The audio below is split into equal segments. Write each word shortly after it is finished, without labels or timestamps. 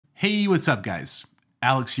Hey, what's up guys?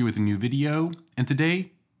 Alex here with a new video, and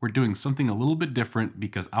today we're doing something a little bit different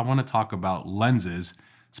because I want to talk about lenses,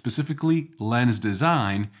 specifically lens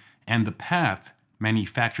design and the path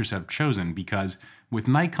manufacturers have chosen, because with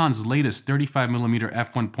Nikon's latest 35mm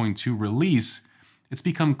f1.2 release, it's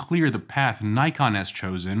become clear the path Nikon has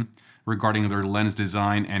chosen regarding their lens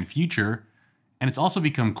design and future, and it's also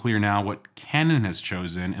become clear now what Canon has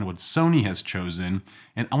chosen and what Sony has chosen,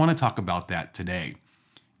 and I want to talk about that today.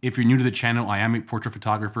 If you're new to the channel, I am a portrait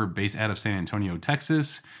photographer based out of San Antonio,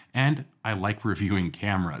 Texas, and I like reviewing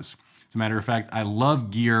cameras. As a matter of fact, I love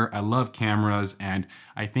gear, I love cameras, and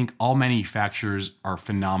I think all manufacturers are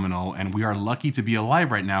phenomenal, and we are lucky to be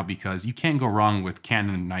alive right now because you can't go wrong with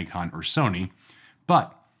Canon, Nikon, or Sony.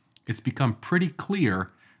 But it's become pretty clear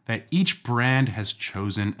that each brand has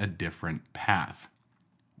chosen a different path.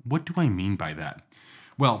 What do I mean by that?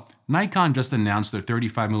 Well, Nikon just announced their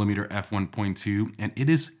 35mm f1.2, and it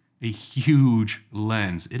is a huge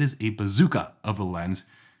lens. It is a bazooka of a lens,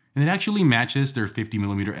 and it actually matches their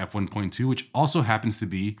 50mm f1.2, which also happens to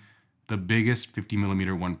be the biggest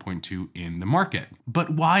 50mm 1.2 in the market.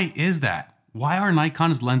 But why is that? Why are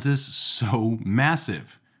Nikon's lenses so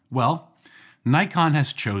massive? Well, Nikon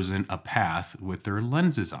has chosen a path with their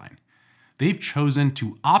lens design. They've chosen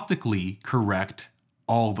to optically correct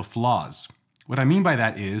all the flaws. What I mean by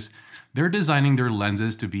that is they're designing their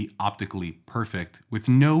lenses to be optically perfect with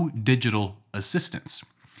no digital assistance,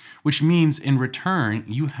 which means in return,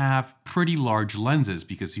 you have pretty large lenses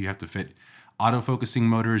because you have to fit autofocusing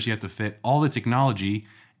motors, you have to fit all the technology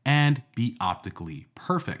and be optically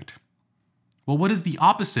perfect. Well, what is the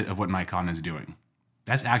opposite of what Nikon is doing?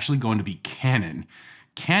 That's actually going to be Canon.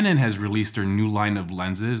 Canon has released their new line of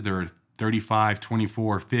lenses. There are 35,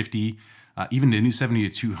 24, 50, even the new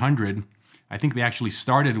 70-200. I think they actually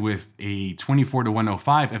started with a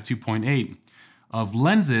 24-105 f2.8 of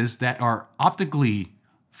lenses that are optically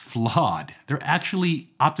flawed. They're actually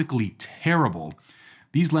optically terrible.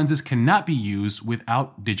 These lenses cannot be used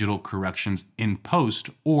without digital corrections in post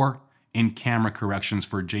or in camera corrections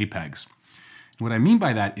for JPEGs. What I mean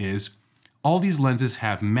by that is all these lenses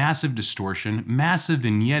have massive distortion, massive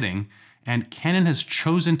vignetting, and Canon has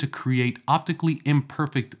chosen to create optically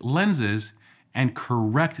imperfect lenses and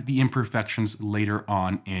correct the imperfections later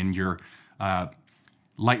on in your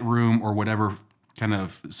Lightroom or whatever kind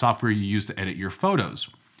of software you use to edit your photos.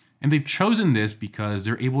 And they've chosen this because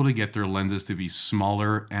they're able to get their lenses to be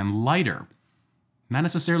smaller and lighter. Not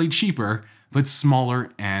necessarily cheaper, but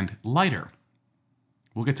smaller and lighter.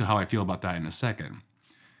 We'll get to how I feel about that in a second.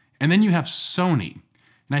 And then you have Sony.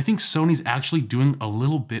 And I think Sony's actually doing a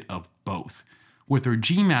little bit of both. With their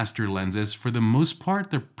G Master lenses, for the most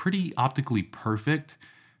part, they're pretty optically perfect.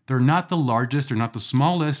 They're not the largest, they're not the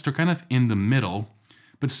smallest, they're kind of in the middle.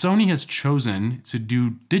 But Sony has chosen to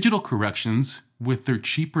do digital corrections with their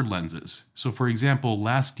cheaper lenses. So for example,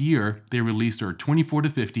 last year, they released their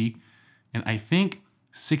 24-50 and I think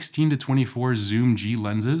 16-24 Zoom G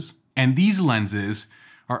lenses. And these lenses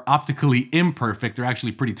are optically imperfect. They're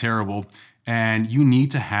actually pretty terrible. And you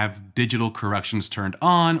need to have digital corrections turned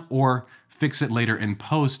on or fix it later in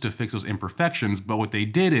post to fix those imperfections. But what they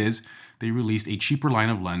did is they released a cheaper line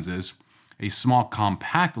of lenses, a small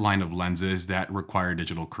compact line of lenses that require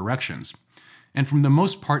digital corrections. And from the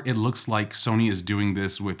most part, it looks like Sony is doing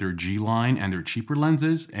this with their G line and their cheaper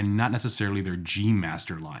lenses and not necessarily their G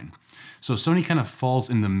Master line. So Sony kind of falls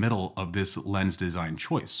in the middle of this lens design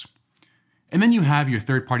choice. And then you have your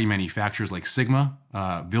third-party manufacturers like Sigma,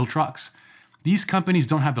 Viltrox. These companies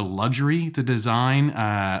don't have the luxury to design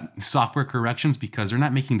software corrections because they're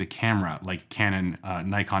not making the camera like Canon,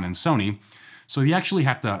 Nikon, and Sony. So they actually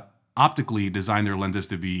have to optically design their lenses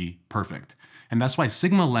to be perfect. And that's why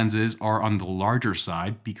Sigma lenses are on the larger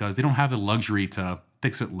side because they don't have the luxury to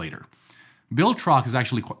fix it later. Viltrox has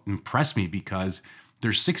actually impressed me because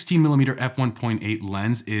their 16mm f1.8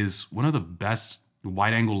 lens is one of the best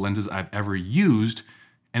wide-angle lenses I've ever used,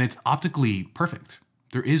 and it's optically perfect.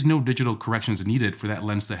 There is no digital corrections needed for that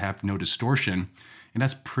lens to have no distortion, and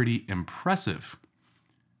that's pretty impressive.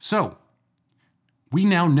 So, we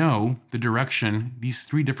now know the direction these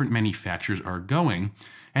three different manufacturers are going,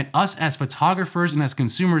 and us as photographers and as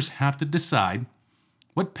consumers have to decide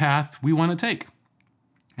what path we want to take.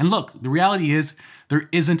 And look, the reality is there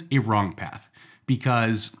isn't a wrong path,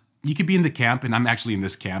 because you could be in the camp, and I'm actually in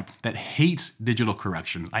this camp, that hates digital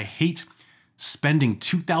corrections. I hate spending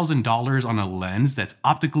 $2,000 on a lens that's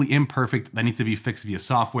optically imperfect that needs to be fixed via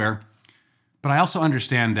software. But I also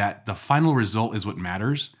understand that the final result is what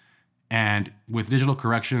matters. And with digital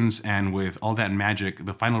corrections and with all that magic,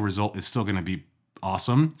 the final result is still going to be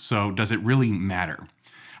awesome. So does it really matter?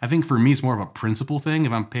 I think for me, it's more of a principle thing.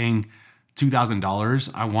 If I'm paying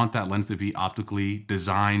 $2,000, I want that lens to be optically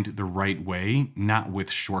designed the right way, not with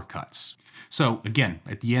shortcuts. So again,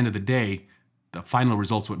 at the end of the day, the final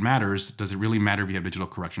result's what matters. Does it really matter if you have digital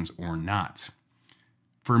corrections or not?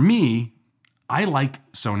 For me, I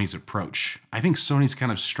like Sony's approach. I think Sony's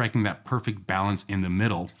kind of striking that perfect balance in the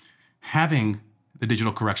middle, having the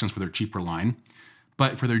digital corrections for their cheaper line,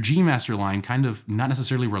 but for their G Master line, kind of not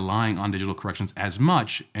necessarily relying on digital corrections as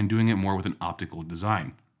much and doing it more with an optical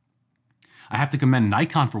design. I have to commend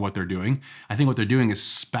Nikon for what they're doing. I think what they're doing is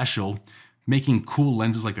special, making cool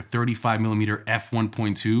lenses like the 35mm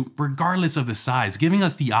f1.2, regardless of the size, giving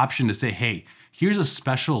us the option to say, hey, here's a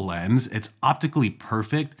special lens. It's optically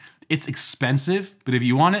perfect. It's expensive, but if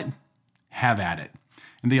you want it, have at it.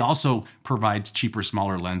 And they also provide cheaper,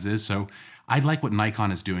 smaller lenses. So I like what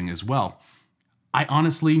Nikon is doing as well. I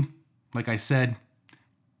honestly, like I said,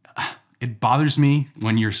 it bothers me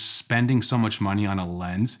when you're spending so much money on a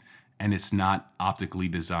lens and it's not optically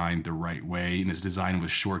designed the right way and it's designed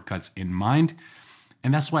with shortcuts in mind.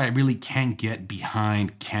 And that's why I really can't get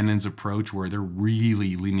behind Canon's approach where they're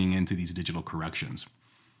really leaning into these digital corrections.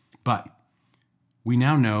 But we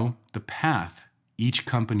now know the path each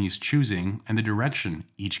company's choosing and the direction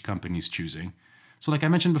each company's choosing. So like I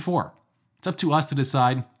mentioned before, it's up to us to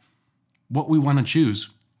decide what we want to choose,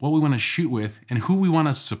 what we want to shoot with, and who we want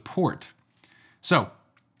to support. So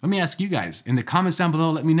let me ask you guys in the comments down below,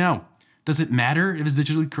 let me know. Does it matter if it's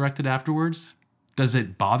digitally corrected afterwards? Does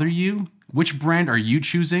it bother you? Which brand are you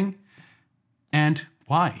choosing? And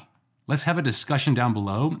why? Let's have a discussion down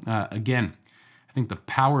below. Again, I think the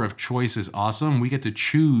power of choice is awesome. We get to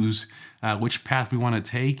choose which path we want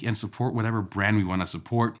to take and support whatever brand we want to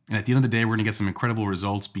support. And at the end of the day, we're gonna get some incredible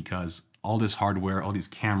results because all this hardware, all these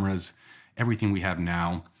cameras, everything we have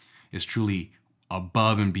now is truly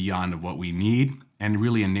above and beyond of what we need and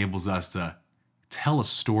really enables us to tell a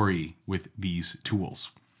story with these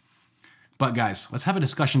tools. But guys, let's have a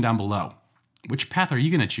discussion down below. Which path are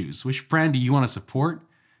you gonna choose? Which brand do you wanna support?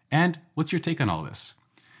 And what's your take on all this?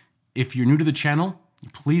 If you're new to the channel,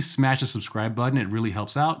 please smash the subscribe button. It really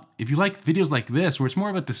helps out. If you like videos like this, where it's more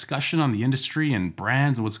of a discussion on the industry and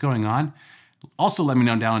brands and what's going on, also let me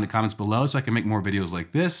know down in the comments below so I can make more videos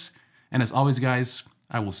like this. And as always, guys,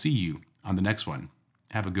 I will see you on the next one.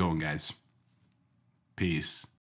 Have a good one, guys. Peace.